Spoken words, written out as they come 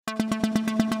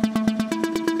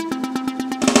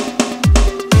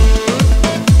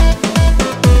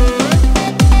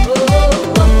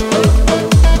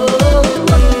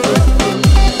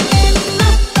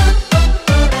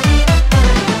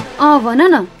भन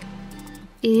न।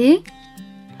 ए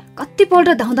कतिपल्ट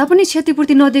धाउँदा पनि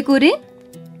क्षतिपूर्ति नदिएको रे?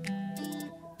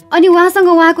 अनि उहाँसँग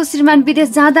उहाँको श्रीमान विदेश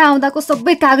जाँदा आउँदाको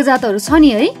सबै कागजातहरू छ नि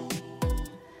है?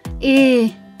 ए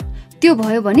त्यो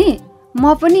भयो भने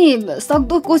म पनि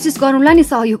सक्दो कोसिस गरौँला नि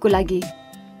सहयोगको लागि।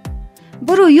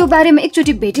 बरु यो बारेमा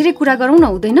एकचोटि भेटेरै कुरा गरौँ न,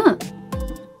 हुँदैन?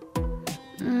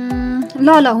 ल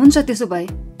ल हुन्छ, त्यसो भए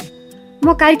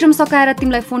म कार्यक्रम सकाएर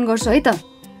तिमीलाई फोन गर्छु है त।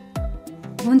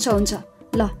 हुन्छ हुन्छ,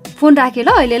 ल फोन राखेँ ल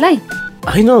अहिलेलाई।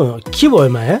 होइन, के भयो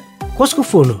माया? कसको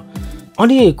फोन हो?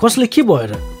 अनि कसले के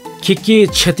भएर के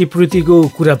क्षतिपूर्तिको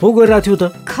कुरा पो गरिरहेको थियो त?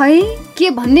 खै के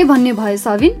भन्ने भयो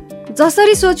सबिन।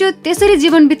 जसरी सोच्यो त्यसरी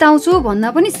जीवन बिताउँछु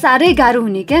भन्न पनि साह्रै गाह्रो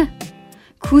हुने क्या।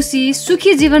 खुसी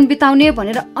सुखी जीवन बिताउने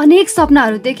भनेर अनेक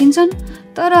सपनाहरू देखिन्छन्,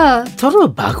 तर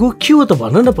भएको के हो त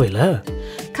भन न पहिला।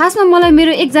 खासमा मलाई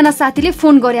मेरो एकजना साथीले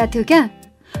फोन गरेको थियो क्या।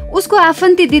 उसको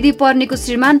आफन्ती दिदी पर्नेको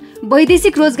श्रीमान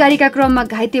वैदेशिक रोजगारीका क्रममा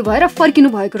घाइते भएर फर्किनु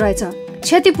भएको रहेछ।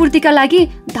 क्षतिपूर्तिका लागि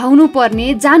धाउनु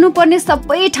पर्ने जानुपर्ने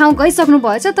सबै ठाउँ गइसक्नु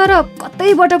भएछ, तर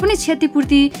कतैबाट पनि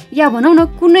क्षतिपूर्ति या भनौँ न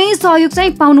कुनै सहयोग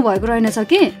चाहिँ पाउनु भएको रहेनछ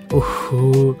के।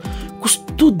 ओहो,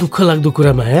 कस्तो दुःख लाग्दो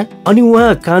कुरा माया। अनि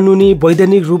उहाँ कानुनी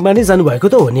वैधानिक रूपमा नै जानुभएको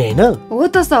त हो नि, होइन? हो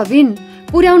त सबिन,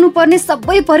 पुर्याउनु पर्ने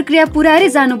सबै प्रक्रिया पुर्याएरै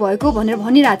जानुभएको भनेर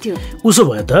भनिरहेको थियो। उसो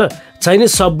भए त चाहिने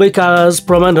सबै कागज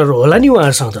प्रमाणहरू होला नि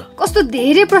उहाँहरूसँग त। कस्तो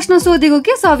धेरै प्रश्न सोधेको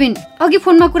के सबिन? अघि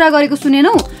फोनमा कुरा गरेको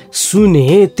सुनेनौ?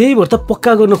 सुने, त्यही भएर त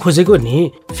पक्का गर्न खोजेको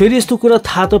नि। फेरि यस्तो कुरा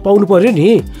थाहा त पाउनु पर्यो नि।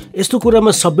 यस्तो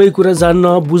कुरामा सबै कुरा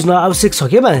जान्न बुझ्न आवश्यक छ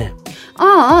के माया?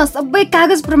 सबै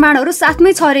कागज प्रमाणहरू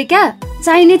साथमै छ रे क्या।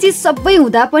 चाहिने चिज सबै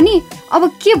हुँदा पनि अब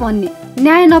के भन्ने,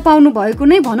 न्याय नपाउनु भएको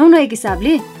नै भनौँ न एक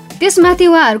हिसाबले। त्यसमाथि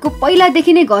उहाँहरूको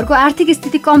पहिलादेखि नै घरको आर्थिक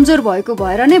स्थिति कमजोर भएको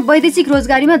भएर नै वैदेशिक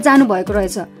रोजगारीमा जानु भएको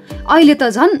रहेछ। अहिले त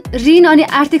झन् ऋण अनि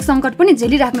आर्थिक सङ्कट पनि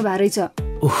झेलिराख्नु भएको रहेछ।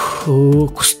 ओहो,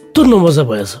 कस्तो नमजा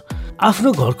भएछ। आफ्नो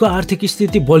घरको आर्थिक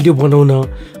स्थिति बलियो बनाउन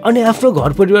अनि आफ्नो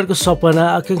घर परिवारको सपना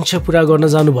आकांक्षा पुरा गर्न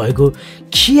जानु भएको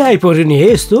के आइपर्यो नि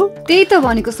यस्तो? त्यही त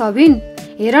भनेको सबिन।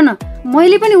 हेर न,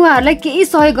 मैले पनि उहाँहरूलाई केही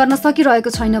सहयोग गर्न सकिरहेको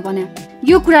छैन भने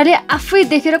यो कुराले आफै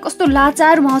देखेर कस्तो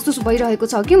लाचार महसुस भइरहेको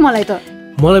छ कि मलाई त।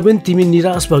 मलाई पनि तिमी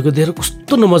निराश भएको देखेर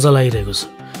कस्तो नमजा लागिरहेको छ।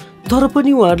 तर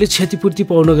पनि उहाँहरूले क्षतिपूर्ति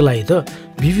पाउनको लागि त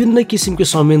विभिन्न किसिमको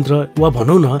संयन्त्र वा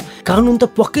भनौँ न कानुन त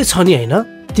पक्कै छ नि, होइन?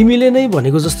 तिमीले नै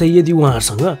भनेको जस्तै यदि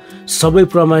उहाँहरूसँग सबै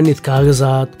प्रमाणित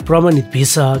कागजात, प्रमाणित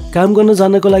भिसा, काम गर्न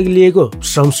जानको लागि लिएको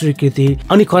श्रम स्वीकृति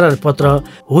अनि करार पत्र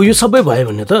हो, यो सबै भयो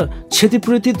भने त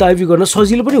क्षतिपूर्ति दाबी गर्न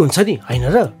सजिलो पनि हुन्छ नि, होइन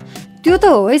र? त्यो त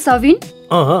हो है सबिन।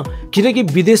 किनकि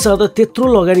विदेश जाँदा त्यत्रो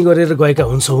लगानी गरेर गएका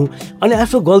हुन्छौँ अनि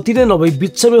आफ्नो गल्ती नै नभई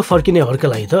बिचमै फर्किने हरका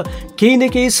लागि त केही न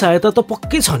केही सहायता त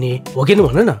पक्कै छ नि, हो कि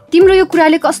भन न? तिम्रो यो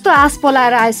कुराले कस्तो आश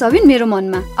पलाएर आयो सबिन मेरो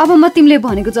मनमा। अब म तिमीले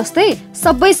भनेको जस्तै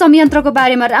सबै संयन्त्रको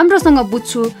बारेमा राम्रोसँग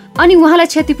बुझ्छु अनि उहाँलाई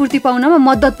क्षतिपूर्ति पाउनमा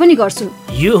मद्दत पनि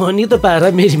गर्छु। यो हो नि त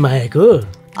पारा मेरी मायाको।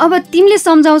 अब तिमीले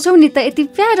सम्झाउँछौ नि त यति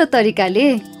प्यारो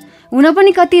तरिकाले। हुन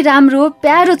पनि कति राम्रो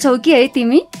प्यारो छौ कि है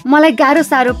तिमी। मलाई गाह्रो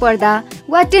साह्रो पर्दा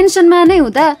वा टेन्सनमा नै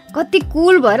हुँदा कति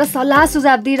कुल भएर सल्लाह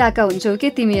सुझाव दिइरहेका हुन्छौ के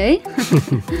तिमी है।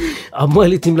 अब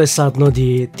मैले तिमीलाई साथ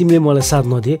नदिए, तिमीले मलाई साथ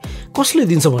नदिए कसले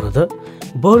दिन्छ भन त?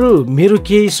 बरु मेरो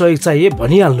केही सहयोग चाहिए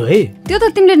भनिहाल्नु है। त्यो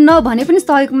त तिमीले नभने पनि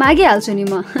सहयोग मागिहाल्छु नि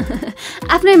म।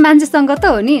 आफ्नै मान्छेसँग त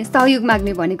हो नि सहयोग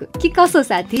माग्ने भनेको, कि कसो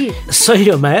साथी?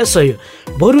 सही हो माया, सही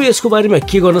हो। बरु यसको बारेमा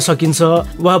के गर्न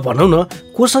सकिन्छ वा भनौँ न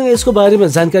कोसँग यसको बारेमा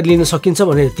जानकारी लिन सकिन्छ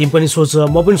भनेर तिमी पनि सोच,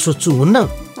 म पनि सोध्छु, हुन्न?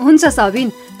 हुन्छ सबिन,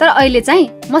 तर अहिले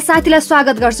चाहिँ म साथीलाई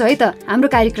स्वागत गर्छु है त हाम्रो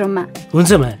कार्यक्रममा।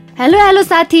 हुन्छ माया। हेलो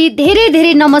साथी, धेरै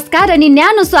धेरै नमस्कार अनि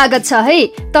न्यानो स्वागत छ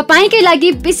है तपाईँकै लागि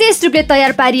विशेष रूपले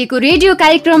तयार पारिएको रेडियो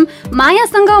कार्यक्रम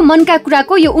मायासँग मनका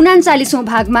कुराको यो 39औं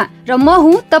भागमा। र म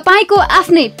हुँ तपाईँको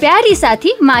आफ्नै प्यारी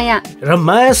साथी माया। र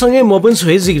मायासँगै म पनि छु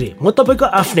है जिग्री। म तपाईँको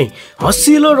आफ्नै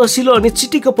हँसिलो रसिलो अनि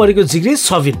चिटिक्क परेको जिग्री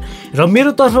सबिन। र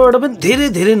मेरो तर्फबाट पनि धेरै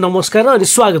धेरै नमस्कार अनि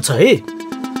स्वागत छ है।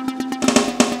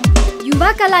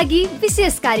 युवाका लागि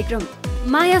विशेष कार्यक्रम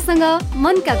मायासँग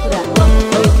मनका कुरा।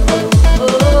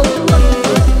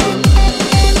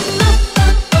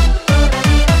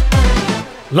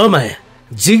 ल माया,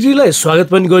 जिग्रीलाई स्वागत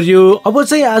पनि गरियो। अब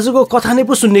चाहिँ आजको कथा नै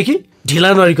पो सुन्ने कि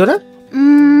ढिला नरिकन?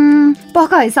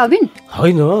 पक्का है सबिन?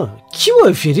 होइन, के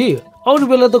भयो फेरि? अरू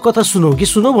बेला त कथा सुनौ कि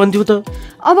सुनौ भन्थ्यौ त।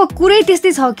 अब कुरै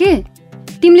त्यस्तै छ के।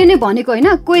 तिमीले नै भनेको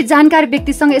होइन कोही जानकार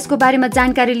व्यक्तिसँग यसको बारेमा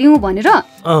जानकारी लिऊ भनेर।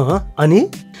 अनि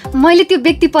मैले त्यो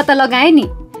व्यक्ति पत्ता लगाएँ नि।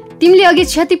 तिमीले अघि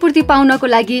क्षतिपूर्ति पाउनको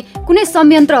लागि कुनै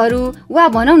संयन्त्रहरू वा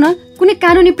भनौँ न कुनै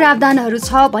कानुनी प्रावधानहरू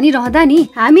छ भनिरहँदा नि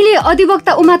हामीले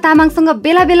अधिवक्ता उमा तामाङसँग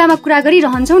बेला बेलामा कुरा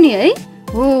गरिरहन्छौँ नि है।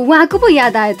 हो, उहाँको पो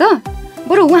याद आयो त।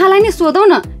 बरु उहाँलाई नै सोधौँ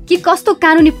न कि कस्तो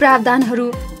कानुनी प्रावधानहरू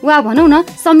वा भनौँ न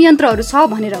संयन्त्रहरू छ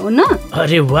भनेर हो न?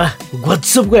 अरे वाह,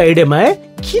 गजबको आइडिया माया।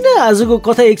 किन आजको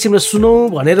कथा एकछिनमा सुनौ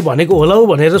भनेर भनेको होला हौ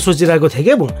भनेर सोचिरहेको थिएँ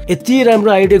क्या म। यति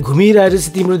राम्रो आइडिया घुमिरहेको रहेछ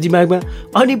तिम्रो दिमागमा,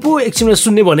 अनि पो एकछिनमा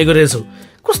सुन्ने भनेको रहेछौ।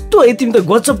 कस्तो है तिमी त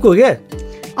गजबको क्या।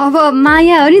 अब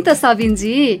माया हो नि त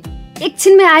सबिनजी,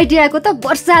 एकछिनमै आइडियाको त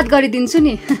बर्सात गरिदिन्छु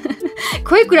नि।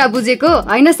 खोइ कुरा बुझेको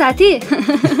होइन साथी?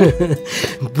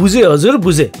 बुझे हजुर,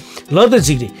 बुझे। ल त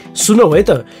जिग्री सुनौ है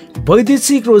त,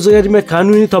 वैदेशिक रोजगारीमा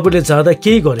कानुनी तपाईँले जाँदा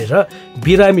केही गरेर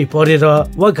बिरामी परेर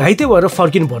वा घाइते भएर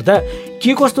फर्किनु पर्दा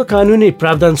के कस्तो कानुनी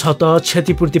प्रावधान छ त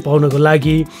क्षतिपूर्ति पाउनको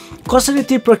लागि? कसरी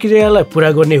ती प्रक्रियालाई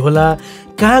पुरा गर्ने होला?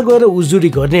 कहाँ गएर उजुरी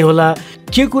गर्ने होला?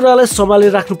 के कुरालाई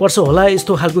सम्हालेर राख्नुपर्छ होला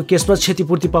यस्तो खालको केसमा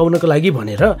क्षतिपूर्ति पाउनको लागि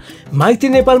भनेर माइती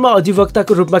नेपालमा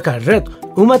अधिवक्ताको रूपमा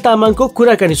कार्यरत उमा तामाङको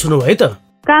कुराकानी सुनौ है त।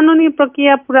 कानुनी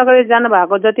प्रक्रिया पूरा गरेर जानु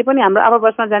भएको जति पनि हाम्रो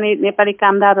आवासमा जाने नेपाली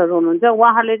कामदारहरू हुनुहुन्छ,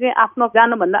 उहाँहरूले चाहिँ आफ्नो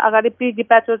जानुभन्दा अगाडि प्री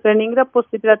डिपार्चर ट्रेनिङ र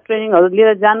पोस्ट डिपार्चर ट्रेनिङहरू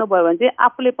लिएर जानुभयो भने चाहिँ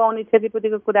आफूले पाउने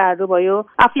क्षतिपूर्तिको कुराहरू भयो,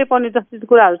 आफूले पाउने जस्टिसको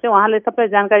कुराहरू चाहिँ उहाँले सबै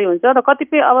जानकारी हुन्छ। र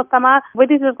कतिपय अवस्थामा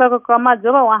वैदेशिक रोजगारको क्रममा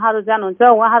जब उहाँहरू जानुहुन्छ,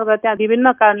 उहाँहरूको त्यहाँ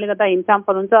विभिन्न कारणले गर्दा हिंसा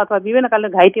पर्नुहुन्छ अथवा विभिन्न कारणले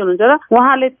घाइते हुनुहुन्छ र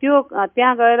उहाँले त्यो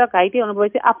त्यहाँ गएर घाइते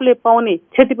हुनुभएपछि आफूले पाउने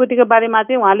क्षतिपूर्तिको बारेमा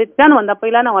चाहिँ उहाँले जानुभन्दा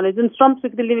पहिला नै उहाँले जुन श्रम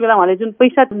स्वीकृति लिने बेला उहाँले जुन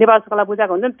पैसा नेपाल सरकारलाई बुझाएको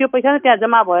हुन्छ त्यो पैसा चाहिँ त्यहाँ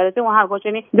जम्मा भएर चाहिँ उहाँहरूको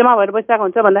चाहिँ जम्मा भएर बसिरहेको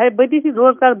हुन्छ भन्दाखेरि वैदेशिक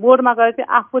रोजगार बोर्डमा गएर चाहिँ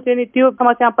आफू चाहिँ त्यो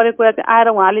समस्यामा परेको कुरा चाहिँ आएर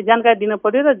उहाँले जानकारी दिनु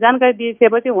पर्यो र जानकारी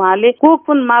दिइसकेपछि उहाँले को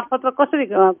कुन मार्फत र कसरी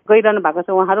गइरहनु भएको छ,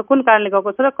 उहाँहरू कुन कारणले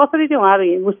गएको छ र कसरी चाहिँ उहाँहरू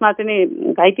उसमा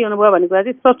चाहिँ घाइते हुनुभयो भन्ने कुरा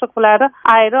चाहिँ स्पष्ट खुलाएर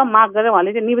आएर माग गरेर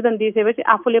उहाँले चाहिँ निवेदन दिइसकेपछि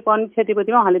आफूले पाउने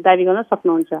क्षतिपूर्तिमा उहाँले दाबी गर्न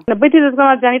सक्नुहुन्छ। वैदेशिक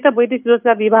रोजगारमा जाने त वैदेशिक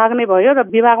रोजगार विभाग नै भयो र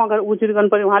विभागमा गएर उजुरी गर्नु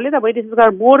पर्यो उहाँले, र वैदेशिक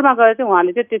रोजगार बोर्डमा गएर चाहिँ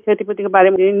उहाँले चाहिँ त्यो क्षतिपूर्तिको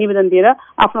बारेमा निवेदन दिएर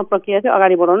आफ्नो प्रक्रिया चाहिँ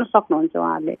अगाडि बढाउन सक्नुहुन्छ।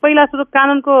 उहाँले पहिला सुरु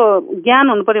कानुनको ज्ञान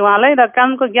हुनु पर्यो उहाँलाई, र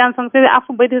कानुनको ज्ञान सँगसँगै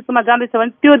आफू वैदेशिकमा जाँदैछ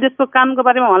भने त्यो देशको कानुनको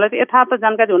बारेमा उहाँलाई यथार्थ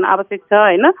जानकारी हुन आवश्यक छ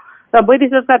होइन। र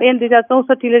वैदेशिक रोजगार ऐन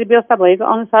 2064 व्यवस्था भएको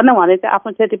अनुसार नै उहाँले चाहिँ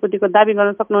आफ्नो क्षतिपूर्तिको दाबी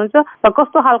गर्न सक्नुहुन्छ र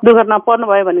कस्तो खालको दुर्घटना पर्नु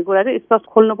भयो भन्ने कुरा चाहिँ स्पष्ट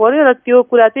खोल्नु पर्यो र त्यो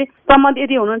कुरा चाहिँ सम्बन्धित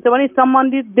यदि हुनुहुन्छ भने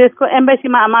सम्बन्धित देशको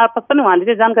एम्बेसीमा मार्फत पनि उहाँले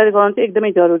चाहिँ जानकारी गराउनु चाहिँ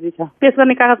एकदमै जरुरी छ। पेश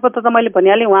गर्ने कागजपत्र त मैले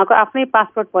भनिहालेँ, उहाँको आफ्नै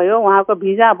पासपोर्ट भयो, उहाँको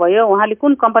भिजा भयो, उहाँले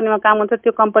कुन कम्पनीमा काम हुन्छ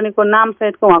त्यो कम्पनीको नाम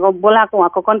सहितको उहाँको बोलाएको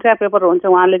उहाँको कन्ट्र्याक्ट पेपर हुन्छ,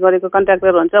 उहाँले गरेको कन्ट्र्याक्ट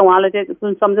पेपर हुन्छ, उहाँले चाहिँ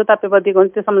जुन सम्झौता पेपर दिएको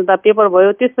हुन्छ त्यो सम्झौता पेपर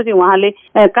भयो। त्यसपछि उहाँले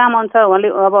काम अनुसार उहाँले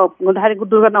अब हुँदाखेरि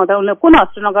दुर्घटना हुँदा कुन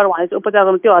हस्पिटलमा गएर उहाँले चाहिँ उपचार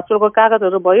गर्नु त्यो हस्पिटलको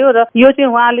कागजहरू भयो र यो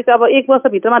चाहिँ उहाँले चाहिँ अब 1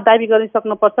 वर्षभित्रमा दाबी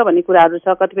गरिसक्नुपर्छ भन्ने कुराहरू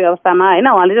छ कतिपय अवस्थामा होइन।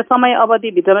 उहाँले चाहिँ समय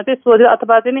अवधिभित्रमा चाहिँ सोध्यो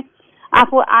अथवा चाहिँ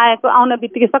आफू आउन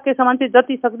बित्तिकै सकेसम्म चाहिँ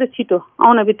जति सक्दो छिटो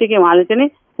आउन बित्तिकै उहाँले चाहिँ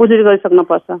उजुरी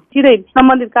गरिसक्नुपर्छ। सिधै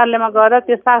सम्बन्धित कार्यालयमा गएर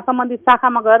त्यो सम्बन्धित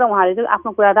शाखामा गएर उहाँले चाहिँ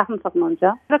आफ्नो कुरा राख्न सक्नुहुन्छ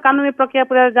र कानुनी प्रक्रिया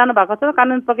पुऱ्याएर जानु भएको छ।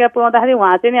 कानुनी प्रक्रिया पुऱ्याउँदाखेरि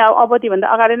उहाँ चाहिँ अवधिभन्दा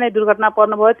अगाडि नै दुर्घटना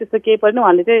पर्नुभयो त्यस्तो केही पनि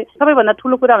उहाँले चाहिँ सबैभन्दा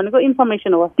ठुलो कुरा भनेको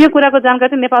इन्फर्मेसन हो, त्यो कुराको जानकारी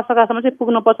चाहिँ नेपाल सरकारसम्म चाहिँ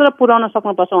पुग्नुपर्छ र पुर्याउन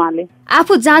सक्नुपर्छ। उहाँले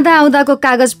आफू जाँदा आउँदाको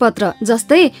कागजपत्र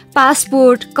जस्तै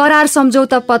पासपोर्ट, करार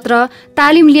सम्झौता पत्र,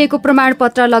 तालिम लिएको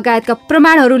प्रमाणपत्र लगायतका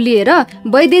प्रमाणहरू लिएर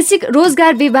वैदेशिक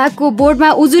रोजगार विभागको बोर्डमा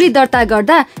उजुरी दर्ता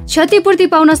गर्दा क्षतिपूर्ति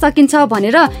पाउन सकिन्छ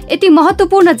भनेर यति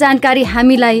महत्त्वपूर्ण जानकारी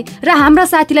हामीलाई र हाम्रा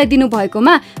साथीलाई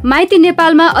दिनुभएकोमा माइती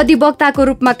नेपालमा अधिवक्ताको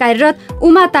रूपमा कार्यरत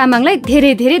उमा तामाङलाई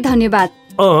धेरै धेरै धन्यवाद।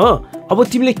 अब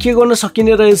तिमीले के गर्न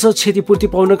सकिने रहेछ क्षतिपूर्ति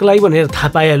पाउनको लागि भनेर थाहा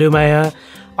पाइहाल्यो माया।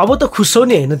 अब त खुस छौ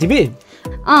नि होइन तिमी?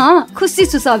 खुसी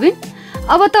छु सबिन।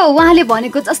 अब त उहाँले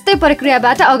भनेको जस्तै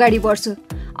प्रक्रियाबाट अगाडि बढ्छु,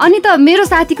 अनि त मेरो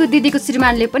साथीको दिदीको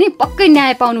श्रीमानले पनि पक्कै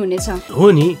न्याय पाउनुहुनेछ।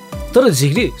 हो नि, तर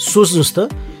झिग्री सोच्नुहोस् त,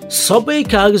 सबै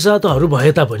कागजातहरू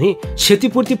भए तापनि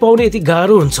क्षतिपूर्ति पाउने यति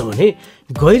गाह्रो हुन्छ भने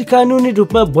गैर कानुनी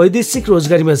रूपमा वैदेशिक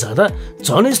रोजगारीमा जाँदा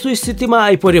झन् यस्तो स्थितिमा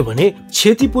आइपर्यो भने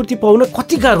क्षतिपूर्ति पाउन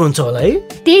कति गाह्रो हुन्छ होला है?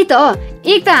 त्यही त,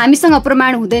 एक त हामीसँग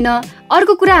प्रमाण हुँदैन,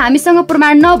 अर्को कुरा हामीसँग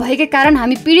प्रमाण नभएकै कारण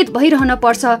हामी पीडित भइरहन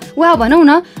पर्छ, वा भनौँ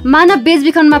न मानव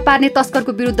बेचबिखनमा पार्ने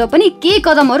तस्करको विरुद्ध पनि केही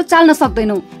कदमहरू चाल्न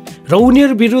सक्दैनौँ। र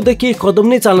उनीहरू विरुद्ध केही कदम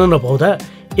नै चाल्न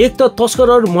नपाउँदा एक त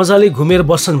तस्करहरू मजाले घुमेर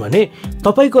बस्छन् भने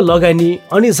तपाईँको लगानी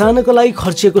अनि जानको लागि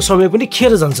खर्चिएको समय पनि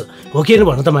खेर जान्छ, हो कि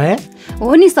भन त माया?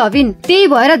 हो नि सबिन, त्यही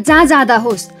भएर जहाँ जाँदा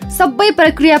होस् सबै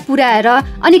प्रक्रिया पुर्याएर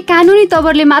अनि कानुनी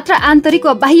तवरले मात्र आन्तरिक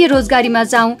वा बाह्य रोजगारीमा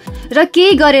जाउँ र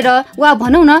केही गरेर वा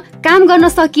भनौँ न काम गर्न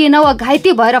सकिएन वा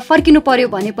घाइते भएर फर्किनु पर्यो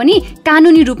भने पनि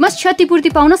कानुनी रूपमा क्षतिपूर्ति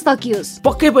पाउन सकियोस्।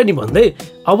 पक्कै पनि भन्दै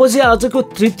अब चाहिँ आजको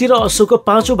तृप्ति र अशोकको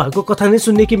 5औं भागको कथा नै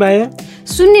सुन्ने कि माया?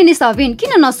 सुन्ने नि सबिन,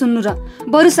 किन नसुन्नु र।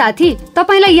 बरु साथी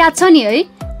तपाईलाई याद छ नि है,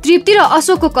 तृप्ति र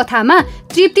अशोकको कथामा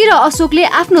तृप्ति र अशोकले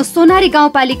आफ्नो सोनारी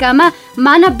गाउँपालिकामा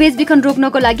मानव बेचबिखन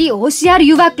रोक्नको लागि होसियार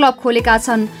युवा क्लब खोलेका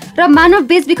छन् र मानव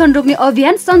बेचबिखन रोक्ने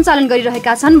अभियान सञ्चालन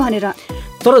गरिरहेका छन् भनेर।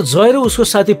 तर जय र उसको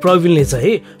साथी प्रवीणले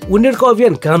चाहिँ उनीहरूको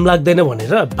अभियान काम लाग्दैन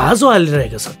भनेर बाजो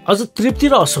हालिरहेका छन्। अझ तृप्ति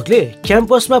र अशोकले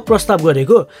क्याम्पसमा प्रस्ताव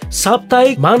गरेको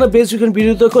साप्ताहिक मानव बेचबिखन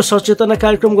विरुद्धको सचेतना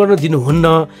कार्यक्रम गर्न दिनुहुन्न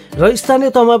र स्थानीय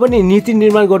तहमा पनि नीति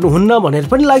निर्माण गर्नुहुन्न भनेर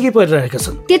पनि लागि परिरहेका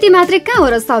छन्। त्यति मात्रै कहाँ हो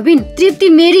र सबिन, तृप्ति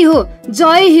मेरी हो,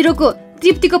 जय हिरोको,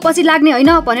 तृप्तिको पछि लाग्ने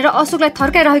होइन भनेर अशोकलाई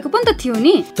थर्काइरहेको पनि त थियो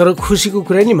नि। तर खुसीको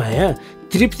कुरा नि माया,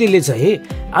 तृप्तिले चाहिँ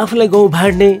आफूलाई गाउँ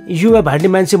भाड्ने युवा भाड्ने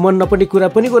मान्छे मन नपर्ने कुरा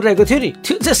पनि गरिरहेको थियो नि।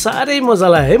 त्यो चाहिँ साह्रै मजा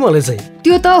लाग्यो है मलाई चाहिँ।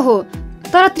 त्यो त हो,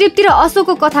 तर तृप्ति र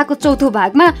अशोकको कथाको चौथो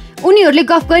भागमा उनीहरूले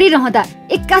गफ गरिरहँदा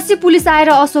एक्कासी पुलिस आएर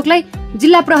अशोकलाई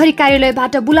जिल्ला प्रहरी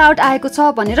कार्यालयबाट बुलावट आएको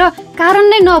छ भनेर कारण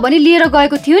नै नभनी लिएर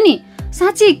गएको थियो नि।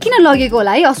 साँच्चै किन लगेको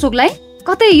होला है अशोकलाई?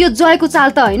 कतै यो जयको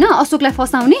चाल त होइन अशोकलाई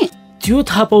फसाउने? त्यो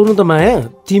थाहा पाउनु त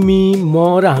माया, तिमी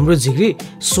म र हाम्रो झिग्री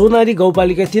सोनारी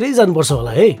गाउँपालिकातिरै जानुपर्छ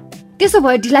होला है। त्यसो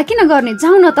भए ढिला किन गर्ने,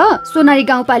 जाउँ न त सोनारी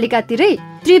गाउँपालिकातिरै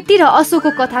तृप्ति र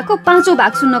अशोकको कथाको 5औं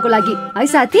भाग सुन्नको लागि है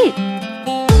साथी।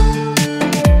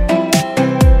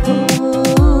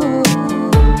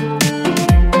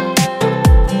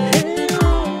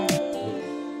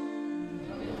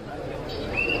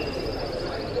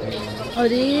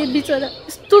 अरे बिचरा,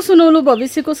 यस्तो सुनौलो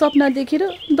भविष्यको सपना देखेर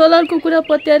दलालको कुरा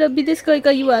पत्याएर विदेश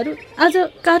गएका युवाहरू आज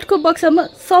काठको बक्सामा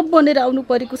सब बनेर आउनु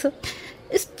परेको छ।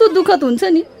 यस्तो दुःखद हुन्छ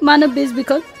नि मानव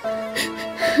बेचबिखन।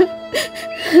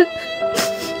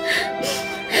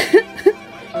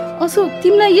 अशोक,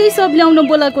 तिमीलाई यही सब ल्याउन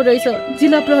बोलाएको रहेछ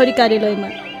जिल्ला प्रहरी कार्यालयमा।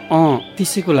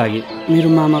 त्यसैको लागि मेरो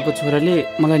मामाको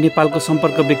छोराले मलाई नेपालको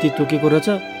सम्पर्क व्यक्ति तोकेको रहेछ।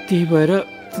 त्यही भएर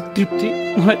तृप्ति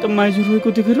मलाई त माइजू रोएको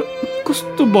देखेर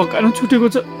कस्तो भकान छुटेको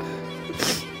छ।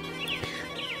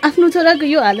 आफ्नो छोराको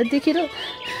यो हालत देखेर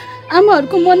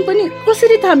आमाहरूको मन पनि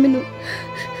कसरी थामिनु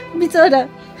बिचरा।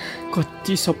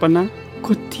 कति सपना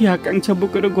कति आकांक्षा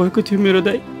बोकेर गएको थियो मेरो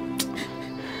दाइ,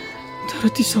 तर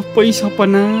ती सबै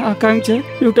सपना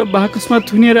आकांक्षा एउटा बाकसमा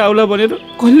थुनेर आउला भनेर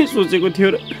कसले सोचेको थियो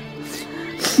र?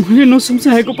 मैले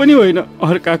नसम्झाएको पनि होइन,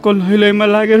 अर्काको लैलैमा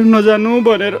लागेर नजानु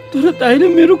भनेर। तर दाइले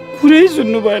मेरो कुरै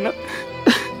सुन्नु भएन।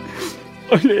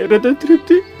 अहिले हेर त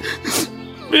तृप्ति,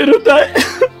 मेरो दाइ।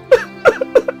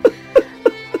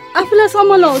 आफूलाई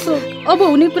सम्हाल अशोक, अब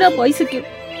हुने कुरा भइसक्यो,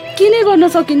 के नै गर्न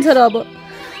सकिन्छ र? अब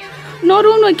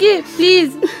नरोउन के प्लिज।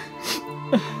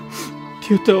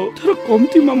 त्यो त हो, तर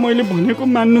कम्तीमा मैले भनेको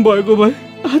मान्नु भएको भए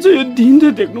आज यो दिन त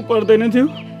देख्नु पर्दैन थियो।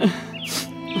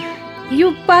 यो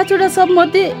 5वटा सब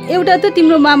मध्ये एउटा त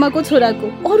तिम्रो मामाको छोराको,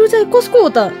 अरू चाहिँ कसको हो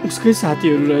त? उसकै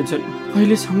साथीहरू रहेछन्,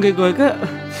 पहिले सँगै गएका।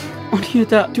 अनि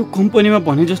यता त्यो कम्पनीमा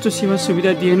भने जस्तो सेवा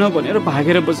सुविधा दिएन भनेर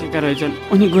भागेर बसेका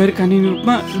रहेछन्। अनि गैर कानुनी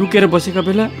रूपमा लुकेर बसेका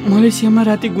बेला मलेसियामा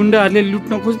राति गुण्डाहरूले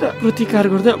लुट्न खोज्दा प्रतिकार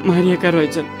गर्दा मारिएका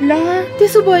रहेछन्। ला,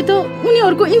 त्यसो भए त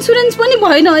उनीहरूको इन्सुरेन्स पनि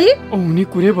भएन है? हुने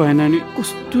कुरै भएन नि,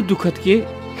 कस्तो दुःखद के।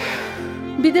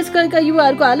 विदेश गएका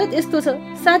युवाहरूको हालत यस्तो छ,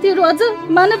 साथीहरू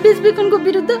अझ मानव बेचबिखनको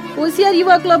विरुद्ध होसियार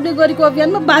युवा क्लबले गरेको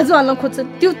अभियानमा बाजु हाल्न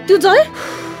खोज्छन्। त्यो जय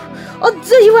अझ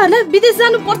युवाहरूलाई विदेश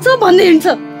जानुपर्छ भन्दै हिँड्छ।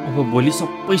 अब भोलि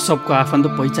सबै सबको आफन्त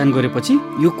पहिचान गरेपछि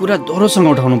यो कुरा दोहोरोसँग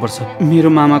उठाउनुपर्छ। मेरो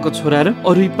मामाको छोरा र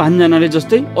अरू 5 जनाले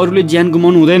जस्तै अरूले ज्यान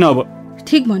गुमाउनु हुँदैन। अब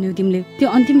ठिक भन्यौ तिमीले। त्यो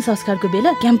अन्तिम संस्कारको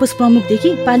बेला क्याम्पस प्रमुखदेखि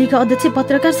पालिका अध्यक्ष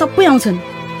पत्रकार सबै आउँछन्।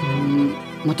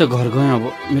 म त घर गएँ। अब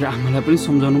मेरो आमालाई पनि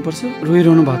सम्झाउनु पर्छ,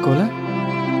 रोइरहनु भएको होला।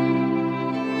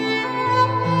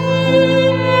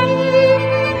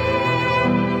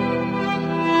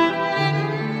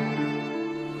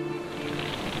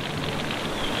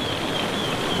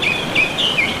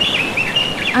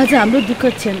 आज हाम्रो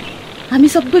दुःखद क्षण, हामी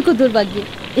सबैको दुर्भाग्य।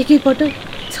 एकैपटक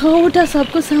 6वटा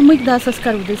सबको सामूहिक दाह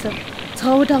संस्कार हुँदैछ।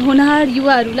 6वटा होनहार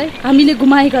युवाहरूलाई हामीले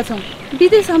गुमाएका छौँ।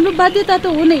 विदेश हाम्रो बाध्यता त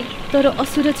हो नै, तर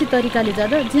असुरक्षित तरिकाले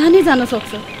जाँदा ज्यानै जान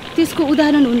सक्छ। त्यसको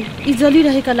उदाहरण हुन् यी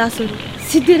जलिरहेका लासहरू,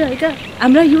 सिद्धिरहेका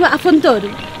हाम्रा युवा आफन्तहरू।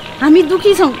 हामी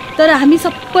दुखी छौँ, तर हामी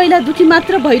सबैलाई दुखी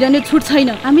मात्र भइरहने छुट छैन।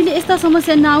 हामीले यस्ता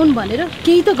समस्या नआउन् भनेर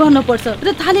केही त गर्न पर्छ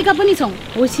र थालेका पनि छौँ।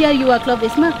 होसियार युवा क्लब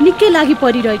यसमा निकै लागि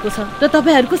परिरहेको छ र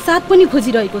तपाईँहरूको साथ पनि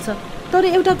खोजिरहेको छ। तर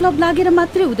एउटा क्लब लागेर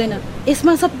मात्रै हुँदैन,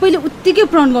 यसमा सबैले उत्तिकै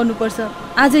प्रण गर्नुपर्छ।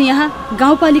 आज यहाँ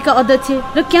गाउँपालिका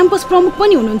अध्यक्ष र क्याम्पस प्रमुख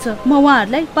पनि हुनुहुन्छ। म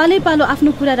उहाँहरूलाई पालै पालो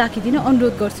आफ्नो कुरा राखिदिन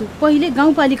अनुरोध गर्छु। पहिले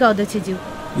गाउँपालिका अध्यक्षज्यू।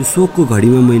 यो शोकको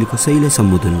घडीमा मैले कसैलाई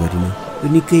सम्बोधन गरिनँ, यो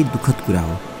निकै दुःखद कुरा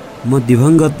हो। म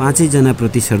दिवंगत 5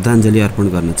 जनाप्रति श्रद्धाञ्जली अर्पण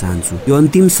गर्न चाहन्छु। यो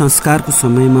अन्तिम संस्कारको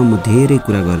समयमा म धेरै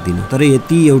कुरा गर्दिनँ, तर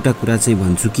यति एउटा कुरा चाहिँ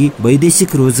भन्छु कि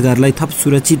वैदेशिक रोजगारलाई थप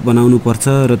सुरक्षित बनाउनु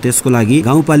पर्छ र त्यसको लागि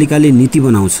गाउँपालिकाले नीति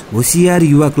बनाउँछ। होसियार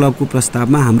युवा क्लबको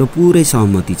प्रस्तावमा हाम्रो पुरै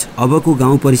सहमति छ। अबको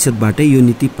गाउँ परिषदबाटै यो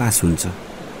नीति पास हुन्छ।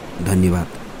 धन्यवाद।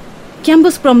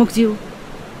 क्याम्पस प्रमुखज्यू,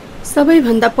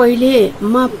 सबैभन्दा पहिले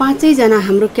म 5 जना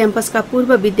हाम्रो क्याम्पसका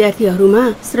पूर्व विद्यार्थीहरूमा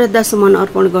श्रद्धासुमन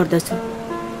अर्पण गर्दछु।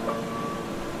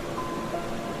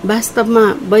 वास्तवमा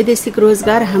वैदेशिक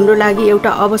रोजगार हाम्रो लागि एउटा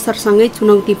अवसरसँगै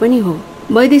चुनौती पनि हो।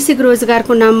 वैदेशिक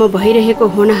रोजगारको नाममा भइरहेको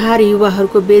होनहार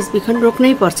युवाहरूको बेचबिखन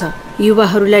रोक्नै पर्छ।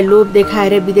 युवाहरूलाई लोभ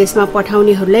देखाएर विदेशमा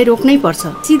पठाउनेहरूलाई रोक्नै पर्छ।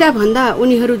 सिधा भन्दा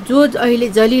उनीहरू जो अहिले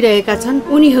जलिरहेका छन्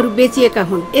उनीहरू बेचिएका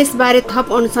हुन्। यसबारे थप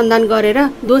अनुसन्धान गरेर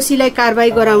दोषीलाई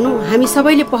कारबाही गराउनु हामी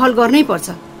सबैले पहल गर्नै पर्छ।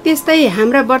 त्यस्तै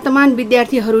हाम्रा वर्तमान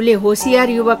विद्यार्थीहरूले होसियार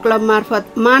युवा क्लब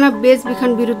मार्फत मानव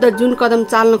बेचबिखन विरुद्ध जुन कदम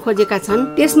चाल्न खोजेका छन्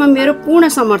त्यसमा मेरो पूर्ण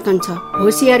समर्थन छ।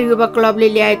 होसियार युवा क्लबले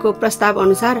ल्याएको प्रस्ताव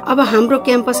अनुसार अब हाम्रो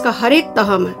क्याम्पसका हरेक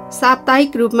तहमा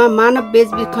साप्ताहिक रूपमा मानव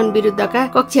बेचबिखन विरुद्धका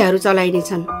कक्षाहरू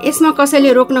चलाइनेछन्। यसमा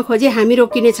कसैले रोक्न खोजे हामी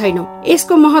रोकिने छैनौं।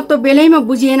 यसको महत्व बेलैमा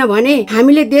बुझिएन भने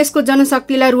हामीले देशको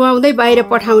जनशक्तिलाई रुवाउँदै बाहिर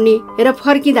पठाउने र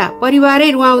फर्किँदा परिवारै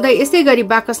रुवाउँदै यसै गरी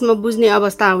बाकसमा बुझ्ने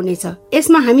अवस्था आउनेछ।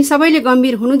 यसमा हामी सबैले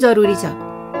गम्भीर हुनु जरुरी छ।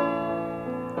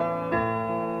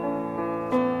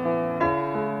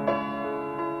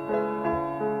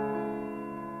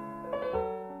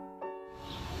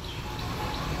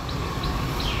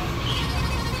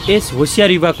 यस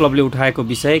होसियार युवा क्लबले उठाएको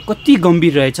विषय कति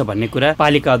गम्भीर रहेछ भन्ने कुरा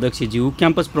पालिका अध्यक्षज्यू,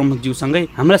 क्याम्पस प्रमुखज्यूसँगै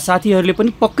हाम्रा साथीहरूले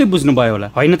पनि पक्कै बुझ्नुभयो होला,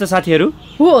 होइन त साथीहरू?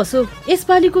 हो अशोक,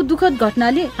 यसपालिको दुःखद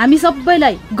घटनाले हामी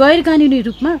सबैलाई गैर कानुनी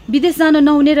रूपमा विदेश जान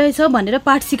नहुने रहेछ भनेर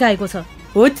पाठ सिकाएको छ।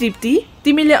 हो तृप्ति,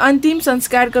 तिमीले अन्तिम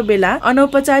संस्कारको बेला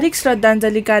अनौपचारिक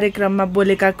श्रद्धाञ्जली कार्यक्रममा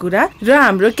बोलेका कुरा र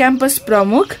हाम्रो क्याम्पस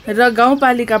प्रमुख र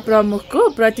गाउँपालिका प्रमुखको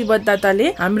प्रतिबद्धताले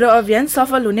हाम्रो अभियान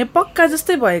सफल हुने पक्का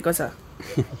जस्तै भएको छ।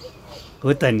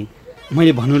 हो त नि,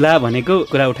 मैले भन्नुला भनेको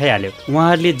कुरा उठाइहाल्यो।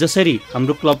 उहाँहरूले जसरी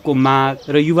हाम्रो क्लबको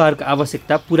माग र युवाहरूको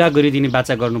आवश्यकता पूरा गरिदिने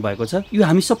बाचा गर्नुभएको छ, यो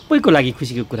हामी सबैको लागि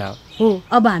खुसीको कुरा हो।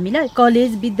 अब हामीलाई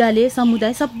कलेज, विद्यालय,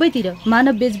 समुदाय सबैतिर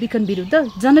मानव बेचबिखन विरुद्ध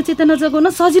जनचेतना जगाउन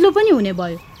सजिलो पनि हुने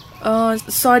भयो।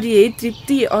 सरी है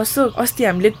तृप्ति, अशोक, अस्ति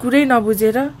हामीले कुरै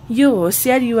नबुझेर यो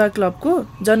होसियार युवा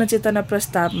क्लबको जनचेतना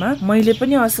प्रस्तावमा मैले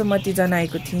पनि असहमति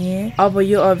जनाएको थिएँ। अब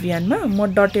यो अभियानमा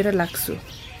म डटेर लाग्छु।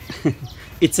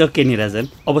 इट्स ओके निराजन,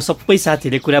 अब सबै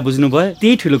साथीले कुरा बुझ्नुभयो,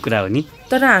 त्यही ठुलो कुरा हो नि।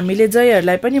 तर हामीले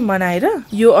जयहरूलाई पनि मनाएर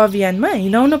यो अभियानमा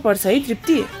हिँडाउनु पर्छ है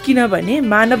तृप्ति, किनभने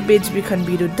मानव बेचबिखन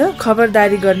विरुद्ध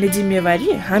खबरदारी गर्ने जिम्मेवारी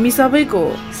हामी सबैको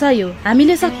हो। सही हो,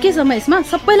 हामीले सकेसम्म यसमा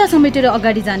सबैलाई समेटेर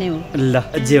अगाडि जाने हो। ल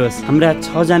जे होस्, हाम्रा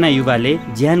 6 जना युवाले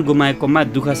ज्यान गुमाएकोमा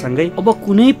दुःखसँगै अब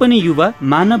कुनै पनि युवा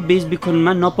मानव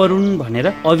बेचबिखनमा नपरुन् भनेर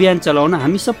अभियान चलाउन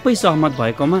हामी सबै सहमत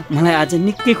भएकोमा मलाई आज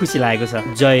निकै खुसी लागेको छ।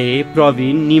 जय,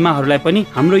 प्रवीण, निमाहरूलाई पनि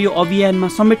हाम्रो यो अभियानमा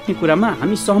समेट्ने कुरामा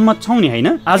हामी सहमत छौँ नि, होइन?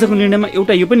 आजको निर्णयमा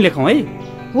एउटा यो पनि लेखौँ है।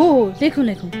 हो,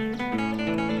 लेखौँ।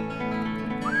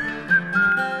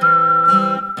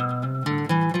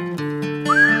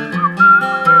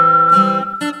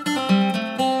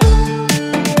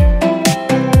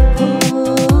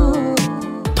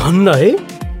 धन्न है,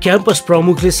 क्याम्पस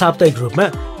प्रमुखले साप्ताहिक रूपमा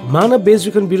मानव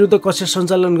बेचबिखन विरुद्ध कक्षा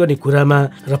सञ्चालन गर्ने कुरामा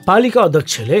र पालिका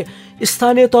अध्यक्षले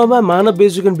स्थानीय तहमा मानव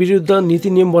बेचबिखन विरुद्ध नीति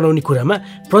नियम बनाउने कुरामा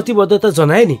प्रतिबद्धता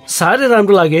जनाए नि। साह्रै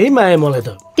राम्रो लाग्यो है माया मलाई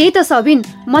त। त्यही त सबिन,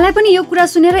 मलाई पनि यो कुरा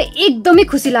सुनेर एकदमै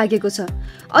खुसी लागेको छ।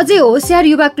 अझै होसियार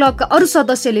युवा क्लबका अरू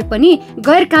सदस्यले पनि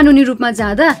गैर कानुनी रूपमा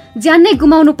जाँदा ज्यान नै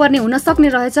गुमाउनु पर्ने हुन सक्ने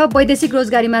रहेछ वैदेशिक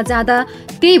रोजगारीमा जाँदा,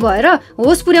 त्यही भएर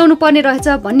होस पुर्याउनु पर्ने रहेछ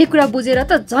भन्ने कुरा बुझेर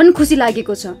त झन् खुसी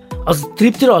लागेको छ। अझ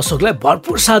तृप्ति र अशोकलाई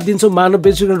भरपूर साथ दिन्छौँ मानव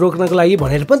बेचबिखन रोक्नको लागि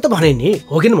भनेर पनि त भने नि,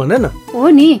 हो कि भन न? हो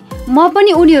नि, म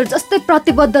पनि उनीहरू जस्तै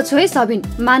प्रतिबद्ध छु है सबिन,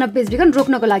 मानव बेचबिखन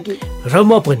रोक्नको लागि। र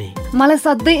म पनि। मलाई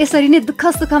सधैँ यसरी नै दुःख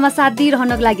सुखमा साथ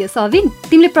दिइरहनको लागि सबिन,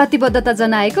 तिमीले प्रतिबद्धता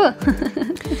जनाएको।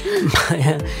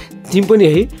 माया, तिमी पनि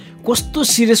है, कस्तो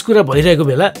सिरियस कुरा भइरहेको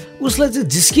बेला उसलाई चाहिँ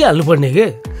जिस्किहाल्नु पर्ने के?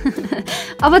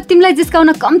 अब तिमीलाई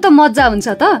जिस्काउन कम त मजा हुन्छ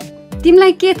त।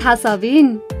 तिमीलाई के थाहा सबिन,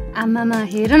 आमामा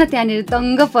हेर न त्यहाँनिर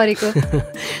दङ्ग परेको।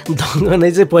 दङ्ग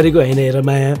नै चाहिँ परेको होइन हेर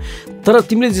माया, तर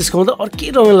तिमीले जिस्काउँदा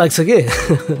अर्कै रमाइलो लाग्छ के?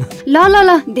 ल ल ल,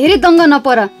 धेरै दङ्ग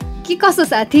नपर कि कसो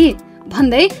साथी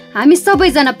भन्दै हामी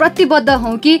सबैजना प्रतिबद्ध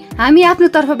हौँ कि हामी आफ्नो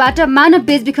तर्फबाट मानव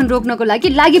बेचबिखन रोक्नको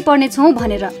लागि पर्ने छौँ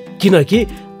भनेर। किनकि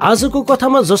आजको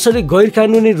कथामा जसरी गैर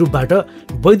कानुनी रूपबाट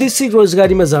वैदेशिक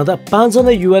रोजगारीमा जाँदा 5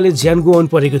 जना युवाले ज्यान गुमाउनु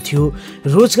परेको थियो,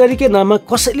 रोजगारीकै नाममा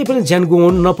कसैले पनि ज्यान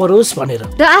गुमाउनु नपरोस् भनेर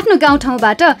र आफ्नो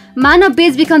गाउँठाउँबाट मानव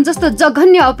बेचबिखन जस्तो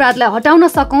जघन्य अपराधलाई हटाउन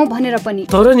सकौँ भनेर पनि।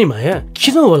 तर नि माया,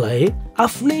 किन होला है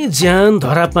आफ्नै ज्यान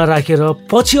धरापमा राखेर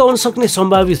पछि आउन सक्ने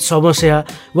सम्भावित समस्या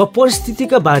वा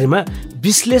परिस्थितिका बारेमा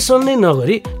विश्लेषण नै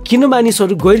नगरी किन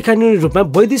मानिसहरू गैर कानुनी रूपमा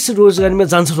वैदेशिक रोजगारीमा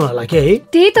जान्छन् होला के है?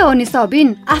 त्यही त हो नि सबिन,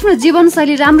 आफ्नो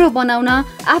जीवनशैली राम्रो बनाउन,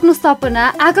 आफ्नो सपना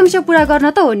आकांक्षा पूरा गर्न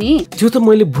त हो नि। त्यो त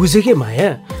मैले बुझेकै माया,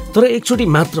 तर एकचोटि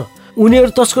मात्र उनीहरू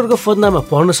तस्करको फदनामा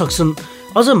पर्न सक्छन्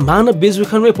अझ मानव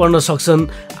बेचबिखनमै पर्न सक्छन्।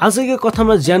 आजको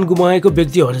कथामा ज्यान गुमाएको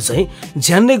व्यक्तिहरू चाहिँ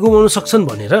ज्यान नै गुमाउन सक्छन्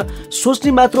भनेर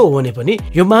सोच्ने मात्र हो भने पनि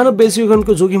यो मानव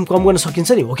बेचबिखनको जोखिम कम गर्न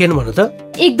सकिन्छ नि, हो किन भन त?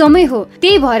 एकदमै हो।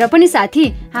 त्यही भएर पनि साथी,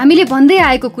 हामीले भन्दै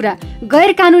आएको कुरा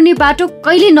गैर कानुनी बाटो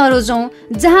कहिले नरोजौं।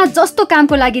 जहाँ जस्तो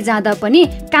कामको लागि जाँदा पनि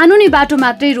कानुनी बाटो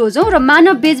मात्रै रोजौं र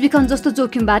मानव बेचबिखन जस्तो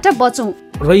जोखिमबाट बचौं।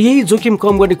 र यही जोखिम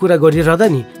कम गर्ने कुरा गरिरहँदा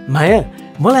नि माया,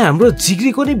 मलाई हाम्रो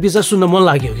जिग्रीको नै विचार सुन्न मन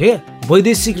लाग्यो के।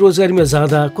 वैदेशिक रोजगारीमा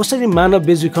जाँदा कसरी मानव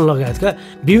बेचबिखन लगायतका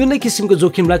विभिन्न किसिमको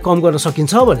जोखिमलाई कम गर्न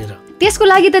सकिन्छ भनेर। त्यसको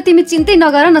लागि त तिमी चिन्तै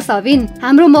नगर न सबिन।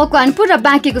 हाम्रो मकवानपुर र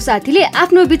बाँकेको साथीले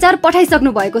आफ्नो विचार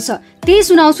पठाइसक्नु भएको छ, त्यही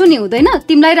सुनाउँछु नि, हुँदैन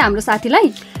तिमीलाई र हाम्रो साथीलाई?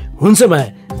 हुन्छ माया,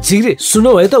 जिग्री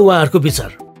सुनौ है त उहाँहरूको विचार।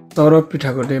 तौरब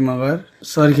पिठाकोटे मगर,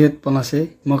 सरखेत पलासे,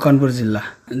 मकवानपुर जिल्ला।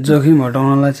 जोखिम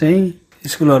हटाउनलाई चाहिँ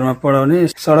स्कुलहरूमा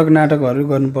पढाउने सडक नाटकहरू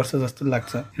गर्नुपर्छ जस्तो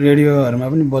लाग्छ, रेडियोहरूमा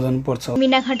पनि बजाउनु पर्छ।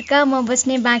 मिना खड्का, म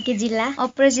बस्ने बाँके जिल्ला।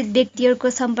 अपरिचित व्यक्तिहरूको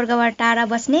सम्पर्कबाट टाढा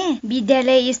बस्ने,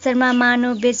 विद्यालय स्तरमा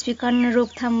मानव बेचबिखन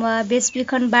रोकथाम वा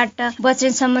बेचबिखनबाट बच्ने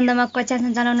सम्बन्धमा कक्षा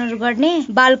सञ्चालनहरू गर्ने,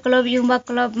 बाल क्लब युवा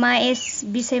क्लबमा यस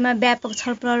विषयमा व्यापक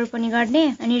छलफलहरू पनि गर्ने,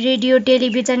 अनि रेडियो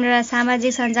टेलिभिजन र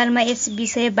सामाजिक सञ्जालमा यस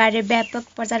विषयबारे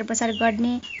व्यापक प्रचार प्रसार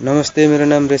गर्ने। नमस्ते, मेरो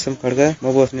नाम रेशम खड्का,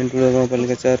 म बस्ने ठुलो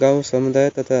गाउँपालिका 4 गाउँ समुदाय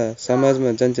तथा समाजमा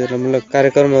जनचेतनामूलक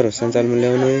कार्यक्रमहरू सञ्चालनमा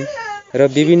ल्याउने र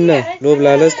विभिन्न लोभ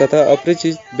लालच तथा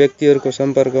अपरिचित व्यक्तिहरूको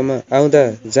सम्पर्कमा आउँदा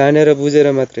जानेर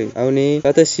बुझेर मात्रै आउने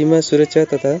तथा सीमा सुरक्षा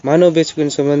तथा मानव बेचबिखन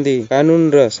सम्बन्धी कानुन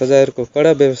र सजायहरूको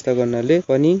कडा व्यवस्था गर्नाले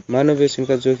पनि मानव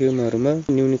बेचबिखनका जोखिमहरूमा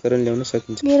न्यूनीकरण ल्याउन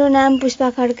सकिन्छ। मेरो नाम पुष्पा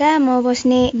खड्का, म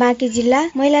बस्ने बाँके जिल्ला।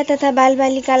 महिला तथा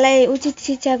बालबालिकालाई उचित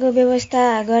शिक्षाको व्यवस्था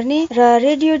गर्ने र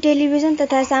रेडियो टेलिभिजन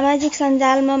तथा सामाजिक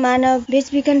सञ्जालमा मानव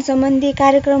बेचबिखन सम्बन्धी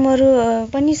कार्यक्रमहरू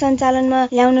पनि सञ्चालनमा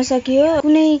ल्याउन सकियो।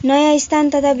 कुनै नयाँ स्थान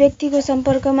तथा व्यक्तिको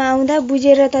सम्पर्कमा आउँदा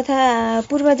बुझेर तथा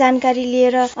पूर्व जानकारी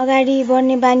लिएर अगाडि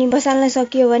बढ्ने बानी बसाल्न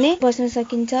सकियो भने बस्न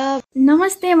सकिन्छ।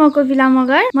 नमस्ते, म कोपिला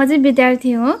मगर, म चाहिँ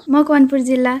विद्यार्थी हुँ, मकवानपुर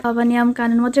जिल्ला। अब नियम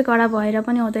कानुन मात्रै कडा भएर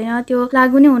पनि हुँदैन, त्यो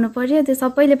लागू नै हुनु पर्यो, त्यो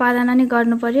सबैले पालना नै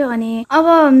गर्नु पर्यो। अनि अब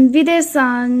विदेश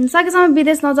सकेसम्म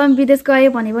विदेश नजाउँ, विदेश गयो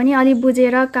भने पनि अलि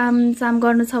बुझेर काम साम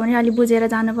गर्नु छ भने अलि बुझेर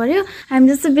जानु पर्यो। हामी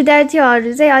जस्तो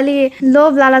विद्यार्थीहरू चाहिँ अलि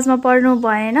लोभ लालचमा पर्नु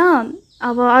भएन।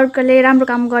 अब अर्कोले राम्रो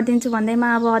काम गरिदिन्छु भन्दैमा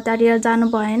अब हतारिएर जानु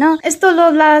भएन। यस्तो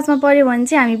लोभ लालचमा पर्यो भने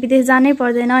चाहिँ हामी विदेश जानै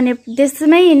पर्दैन।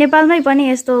 देशमै नेपालमै पनि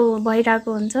यस्तो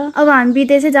भइरहेको हुन्छ। अब हामी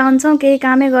विदेशै जान्छौँ, केही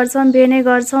कामै गर्छौँ, बिहे नै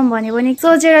गर्छौँ भने पनि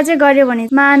सोचेर चाहिँ गर्यो भने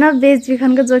मानव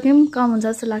बेचबिखनको जोखिम कम हुन्छ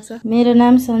जस्तो लाग्छ। मेरो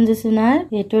नाम सञ्जु सुनार,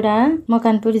 हेटोडा,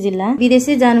 मकवानपुर जिल्ला।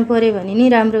 विदेशै जानु पर्यो भने नि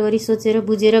राम्रो गरी सोचेर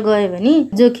बुझेर गयो भने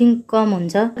जोखिम कम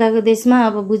हुन्छ। अर्काको देशमा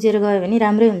अब बुझेर गयो भने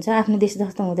राम्रै हुन्छ, आफ्नो देश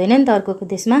जस्तो हुँदैन नि त अर्कोको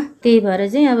देशमा। त्यही भएर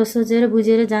चाहिँ अब सोचेर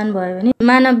बुझेर जानु भयो भने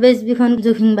मानव बेचबिखन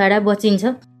जोखिमबाट बचिन्छ।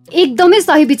 एकदमै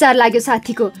सही विचार लाग्यो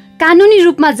साथीको। कानुनी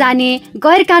रूपमा जाने,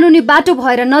 गैर कानुनी बाटो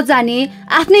भएर नजाने,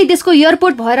 आफ्नै देशको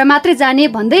एयरपोर्ट भएर मात्रै जाने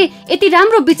भन्दै यति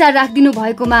राम्रो विचार राखिदिनु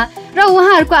भएकोमा र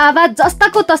उहाँहरूको आवाज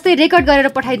जस्ताको तस्तै रेकर्ड गरेर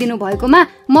पठाइदिनु भएकोमा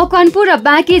मकवानपुर र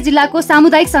बाँके जिल्लाको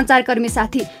सामुदायिक सञ्चारकर्मी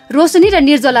साथी रोशनी र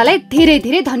निर्जलालाई धेरै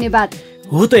धेरै धन्यवाद।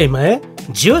 हो त माया,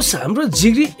 जियोस् हाम्रो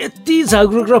जिग्री यति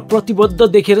जागरुक र प्रतिबद्ध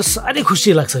देखेर साह्रै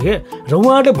खुसी लाग्छ क्या। र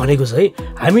उहाँले भनेको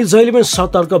चाहिँ हामी जहिले पनि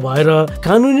सतर्क भएर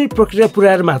कानुनी प्रक्रिया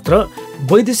पुर्याएर मात्र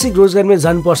वैदेशिक रोजगारीमा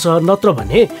जानुपर्छ, नत्र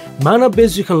भने मानव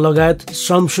बेचबिखन लगायत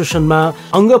श्रम शोषणमा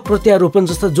अङ्ग प्रत्यारोपण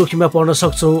जस्ता जोखिममा पर्न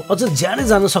सक्छौँ, अझ ज्यानै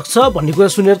जान सक्छ भन्ने कुरा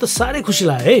सुनेर त साह्रै खुसी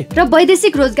लाग्यो है। र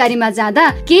वैदेशिक रोजगारीमा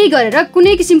जाँदा केही गरेर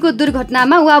कुनै किसिमको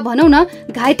दुर्घटनामा वा भनौँ न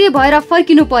घाइते भएर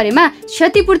फर्किनु परेमा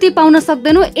क्षतिपूर्ति पाउन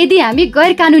सक्दैनौँ यदि हामी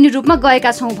गैर कानुनी रूपमा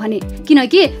गएका छौँ भने,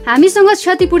 किनकि हामीसँग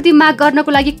क्षतिपूर्ति माग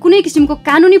गर्नको लागि कुनै किसिमको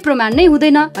कानुनी प्रमाण नै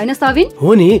हुँदैन, होइन सबिन?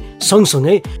 हो नि।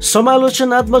 सँगसँगै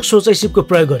समालोचनात्मक सोचाइसिपको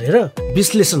प्रयोग गरेर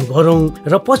विश्लेषण गरौँ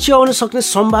र पछि आउन सक्ने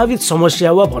सम्भावित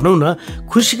समस्या वा भनौँ न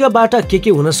खुसीका बाटा के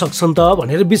हुन सक्छन् त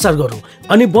भनेर विचार गरौँ।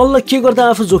 अनि बल्ल के गर्दा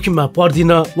आफू जोखिममा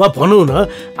पर्दिन वा भनौँ न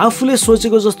आफूले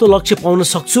सोचेको जस्तो लक्ष्य पाउन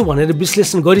सक्छु भनेर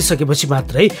विश्लेषण गरिसकेपछि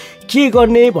मात्रै के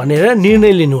गर्ने भनेर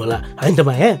निर्णय लिनु होला, होइन त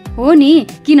माया? हो नि,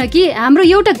 किनकि हाम्रो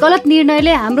एउटा गलत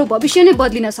निर्णयले हाम्रो भविष्य नै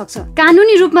बदलिन सक्छ।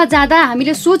 कानुनी रूपमा जाँदा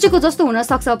हामीले सोचेको जस्तो हुन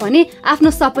सक्छ भने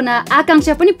आफ्नो सपना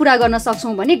आकांक्षा पनि पूरा गर्न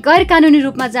सक्छौँ भने गैर कानुनी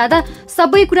रूपमा जाँदा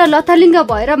सबै कुरा लथालिङ्ग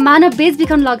भएर मानव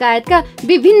बेचबिखन लगायतका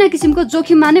विभिन्न किसिमको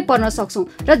जोखिममा नै पर्न सक्छौँ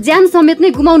र ज्यान समेत नै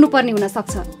गुमाउनु पर्ने हुन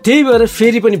सक्छ। त्यही भएर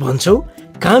फेरि पनि भन्छौँ,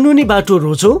 कानुनी बाटो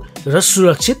रोजौँ र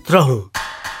सुरक्षित रहौँ।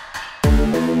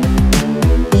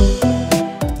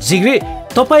 जिग्रे,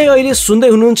 तपाईँ अहिले सुन्दै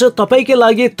हुनुहुन्छ तपाईँकै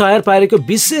लागि तयार पारेको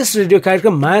विशेष रेडियो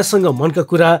कार्यक्रम मायासँग मनका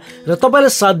कुरा र तपाईँलाई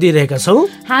साथ दिइरहेका छौँ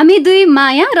हामी दुई,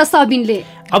 माया र सबिनले।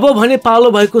 अब भने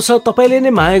पालो भएको छ तपाईले नै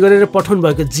माया गरेर पठाउनु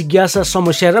भएको जिज्ञासा,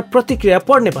 समस्या र प्रतिक्रिया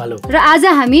पढ्ने पालो। र आज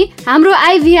हामी हाम्रो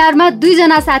आइभीआर मा 2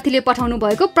 जना साथीले पठाउनु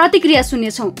भएको प्रतिक्रिया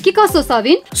सुन्नेछौँ। के कसो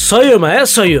सबिन? सही हो माया,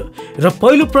 सही हो। र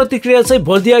पहिलो प्रतिक्रिया चाहिँ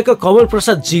बर्दियाको कमल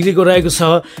प्रसाद जिग्रीको रहेको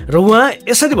छ र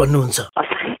उहाँ यसरी भन्नुहुन्छ।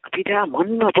 असहायक पीडा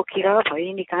मनमा बोकेर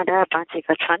भैनी काँडा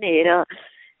बाँचेका छन् हेर,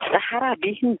 सहारा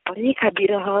विहीन परेका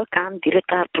विरह काम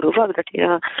दृढता पूर्वक डटेर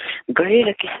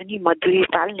गएर किसनी मजदुरी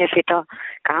पाल्ने फेट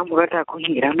काम गर्दा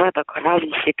कोही राम्रा त खराब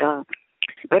सेट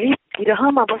गरिब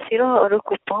विरहमा बसेर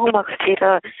अरूको पाउमा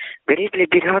खसेर गरिबले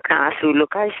विरहका आँसु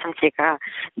लुकाई साँचेका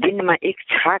दिनमा एक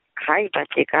छाक खाइ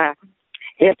बाँचेका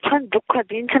हेर्छन् दुःख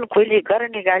दिन्छन् कोहीले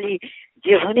गर्ने गाली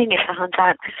जे भने नि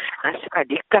सहन्छन् आँसुका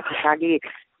ढिक्का खसाली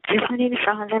जे भने नि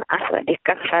सहन्छन् आँसुका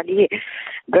ढिक्का खसाली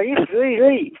गरिब रोइ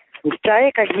रोइ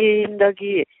उचाएका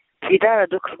जिन्दगी पीडा र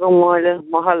दुःखको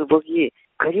महल बोकी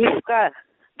गरिबका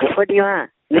झोपडीमा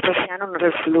न सानो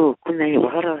न ठुलो कुनै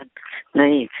भर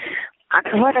नै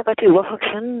आँखाबाट कति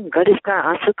बहन्छन् गरिबका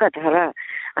आँसुका धारा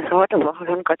आँखाबाट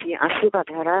बहन्छन् कति आँसुका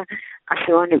धारा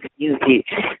आँसुमा नै भिज्ने कि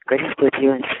गरिबको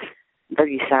जीवन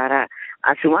दगी सारा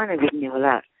आँसुमा नै भिज्ने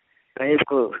होला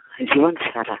गरिबको जीवन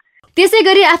सारा। त्यसै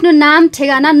गरी आफ्नो नाम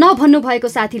ठेगाना नभन्नु भएको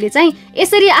साथीले चाहिँ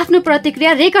यसरी आफ्नो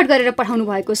प्रतिक्रिया रेकर्ड गरेर पठाउनु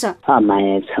भएको छ।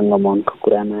 मायासँग मनको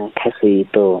कुरामा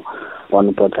खासै त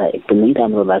भन्नुपर्दा एकदमै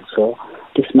राम्रो लाग्छ।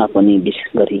 त्यसमा पनि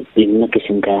विशेष गरी विभिन्न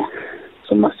किसिमका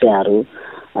समस्याहरू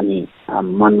अनि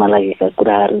मनमा लागेका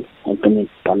कुराहरू एकदमै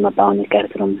भन्न पाउने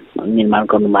कार्यक्रम निर्माण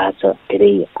गर्नु भएको छ।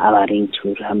 धेरै आभारी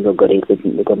छु राम्रो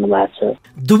गर्नु भएको छ।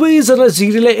 दुवैजना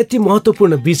जिग्रीलाई यति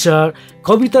महत्त्वपूर्ण विचार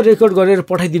कविता रेकर्ड गरेर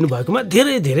पठाइदिनु भएकोमा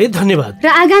धेरै धेरै धन्यवाद। र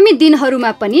आगामी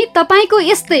दिनहरूमा पनि तपाईको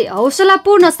यस्तै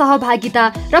हौसलापूर्ण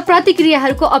सहभागिता र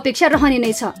प्रतिक्रियाहरूको अपेक्षा रहने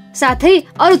नै छ। साथै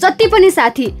अरू जति पनि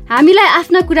साथी हामीलाई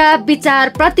आफ्ना कुरा, विचार,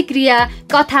 प्रतिक्रिया,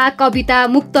 कथा, कविता,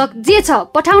 मुक्तक जे छ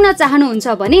पठाउन चाहनुहुन्छ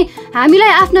भने हामीलाई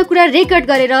आफ्ना कुरा रेकर्ड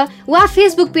गरेर वा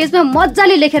फेसबुक पेजमा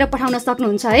मजाले लेखेर पठाउन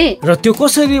सक्नुहुन्छ है। र त्यो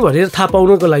कसरी भनेर थाहा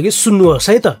पाउनको लागि सुन्नुहोस्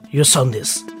है त यो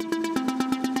सन्देश।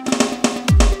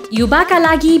 युवाका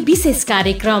लागि विशेष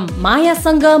कार्यक्रम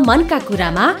मायासँग मनका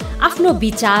कुरामा आफ्नो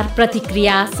विचार,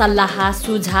 प्रतिक्रिया, सल्लाह,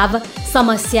 सुझाव,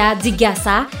 समस्या,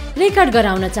 जिज्ञासा रेकर्ड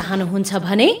गराउन चाहनुहुन्छ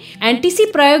भने एनटिसी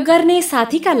प्रयोग गर्ने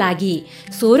साथीका लागि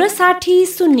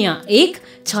 1660 01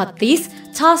 36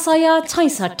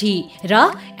 666 र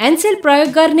एनसेल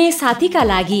प्रयोग गर्ने साथीका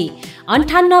लागि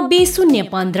 98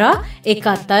 015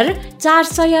 71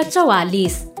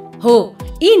 444 हो।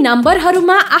 यी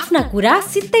नम्बरहरूमा आफ्ना कुरा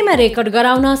सित्तैमा रेकर्ड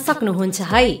गराउन सक्नुहुन्छ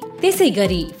है। त्यसै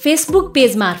गरी फेसबुक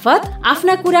पेज मार्फत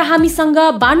आफ्ना कुरा हामीसँग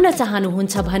बाँड्न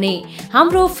चाहनुहुन्छ भने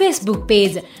हाम्रो फेसबुक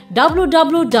पेज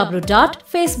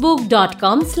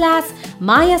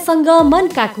www.facebook.com/मायासँग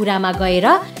मनका कुरामा गएर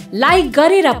लाइक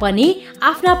गरेर पनि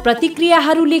आफ्ना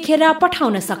प्रतिक्रियाहरू लेखेर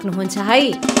पठाउन सक्नुहुन्छ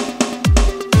है।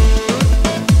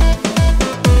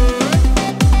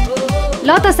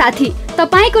 ल त साथी,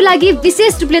 तपाईको लागि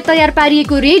विशेष रूपले तयार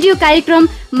पारिएको रेडियो कार्यक्रम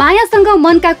मायासँग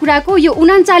मनका कुराको यो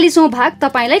 39औं भाग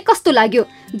तपाईलाई कस्तो लाग्यो?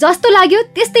 जस्तो लाग्यो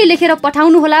त्यस्तै लेखेर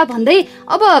पठाउनु होला भन्दै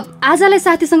अब आजलाई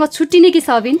साथीसँग छुट्टिने कि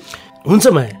सबिन? हुन्छ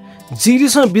माया,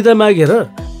 जिग्रीसँग बिदा मागेर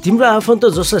तिम्रो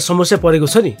आफन्त जसलाई समस्या परेको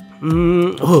छ नि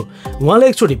हो उहाँलाई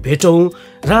एकचोटि भेटौँ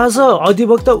र आज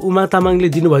अधिवक्ता उमा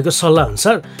तामाङले दिनुभएको सल्लाह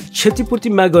अनुसार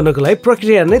क्षतिपूर्ति माग गर्नको लागि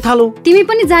प्रक्रिया नै थालौ। तिमी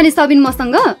पनि जाने सबिन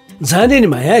मसँग? जाने नि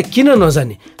माया, किन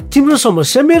नजाने? तिम्रो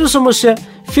समस्या मेरो समस्या,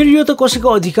 फेरि यो त कसैको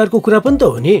अधिकारको कुरा पनि त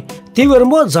हो नि। त्यही भएर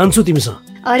म जान्छु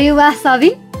तिमीसँग। अरे वाह सबिन,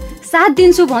 साथ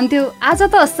दिन्छु भन्थ्यौ, आज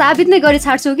त साबित नै गरी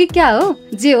छाड्छौ कि क्या हो?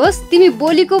 जे होस् तिमी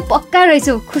बोलीको पक्का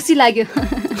रहेछौ, खुसी लाग्यो।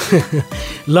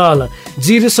 ल ल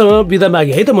जिग्रीसँग बिदा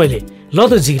मागे है त मैले। ल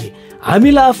त जिग्री,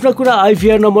 हामीलाई आफ्ना कुरा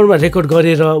आइभीआर नम्बरमा रेकर्ड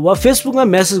गरेर वा फेसबुकमा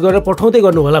मेसेज गरेर पठाउँदै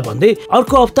गर्नु होला भन्दै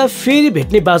अर्को हप्ता फेरि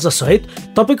भेट्ने बाजा सहित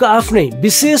तपाईको आफ्नै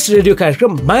विशेष रेडियो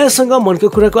कार्यक्रम मायासँग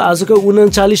मनका कुराको आजको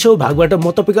 39औं भागबाट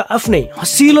म तपाईको आफ्नै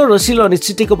हसिलो रसिलो अनि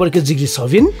चिटेको परेको जिग्री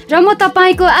सबिन र म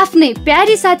तपाईको आफ्नै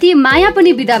प्यारी साथी माया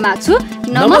पनि बिदा माग्छु।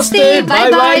 नमस्ते,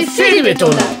 बाइ बाइ, फेरि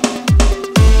भेटौँला।